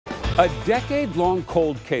A decade-long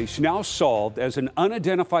cold case now solved as an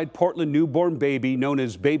unidentified Portland newborn baby known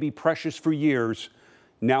as Baby Precious for years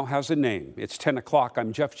now has a name. It's 10 o'clock.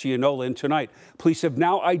 I'm Jeff Gianola, and tonight, police have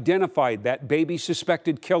now identified that baby's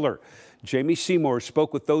suspected killer. Jamie Seymour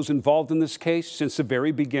spoke with those involved in this case since the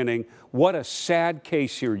very beginning. What a sad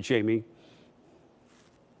case here, Jamie.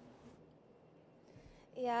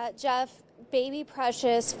 Yeah, Jeff, Baby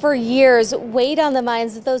Precious for years weighed on the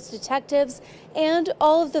minds of those detectives and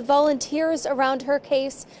all of the volunteers around her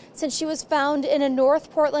case since she was found in a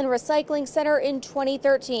North Portland recycling center in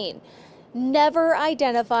 2013. Never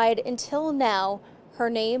identified until now. Her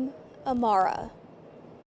name, Amara.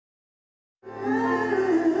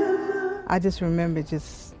 I just remember it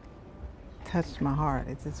just touched my heart.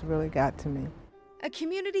 It just really got to me. A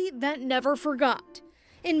community that never forgot.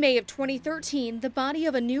 In May of 2013, the body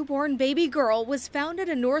of a newborn baby girl was found at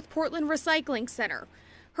a North Portland recycling center.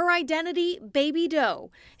 Her identity, Baby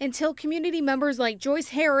Doe, until community members like Joyce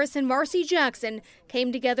Harris and Marcy Jackson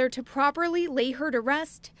came together to properly lay her to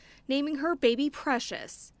rest, naming her Baby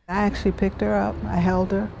Precious. I actually picked her up. I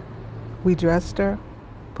held her. We dressed her,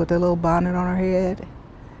 put the little bonnet on her head,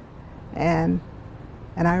 and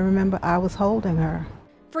I remember I was holding her.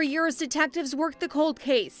 For years, detectives worked the cold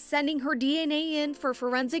case, sending her DNA in for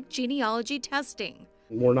forensic genealogy testing.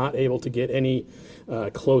 We're not able to get any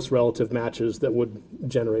close relative matches that would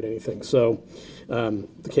generate anything. So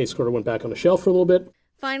the case sort of went back on the shelf for a little bit.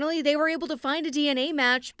 Finally, they were able to find a DNA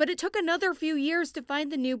match, but it took another few years to find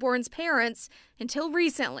the newborn's parents until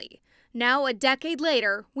recently. Now, a decade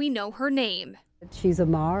later, we know her name. She's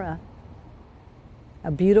Amara.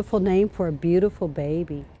 A beautiful name for a beautiful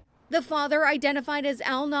baby. The father, identified as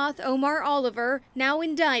Alnoth Omar Oliver, now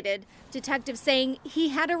indicted. Detectives saying he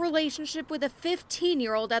had a relationship with a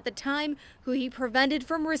 15-year-old at the time who he prevented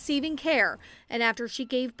from receiving care. And after she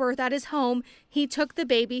gave birth at his home, he took the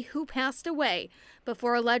baby, who passed away,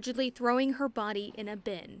 before allegedly throwing her body in a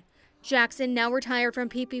bin. Jackson, now retired from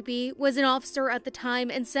PPP, was an officer at the time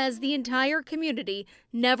and says the entire community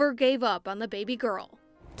never gave up on the baby girl.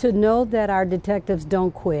 To know that our detectives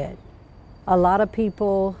don't quit. A lot of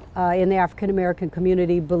people in the African American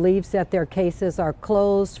community believes that their cases are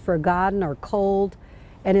closed, forgotten, or cold,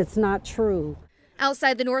 and it's not true.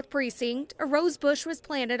 Outside the North Precinct, a rose bush was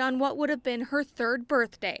planted on what would have been her third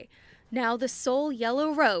birthday. Now the sole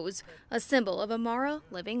yellow rose, a symbol of Amara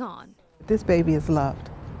living on. This baby is loved.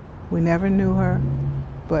 We never knew her,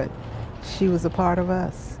 but she was a part of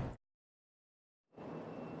us.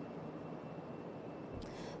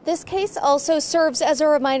 This case also serves as a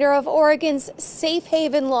reminder of Oregon's safe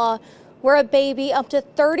haven law, where a baby up to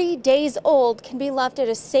 30 days old can be left at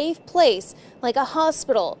a safe place like a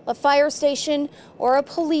hospital, a fire station, or a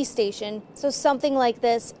police station, so something like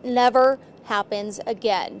this never happens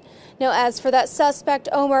again. Now, as for that suspect,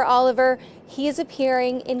 Omar Oliver, he is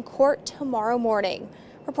appearing in court tomorrow morning.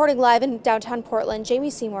 Reporting live in downtown Portland, Jamie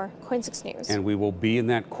Seymour, KOIN 6 News. And we will be in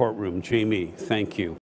that courtroom. Jamie, thank you.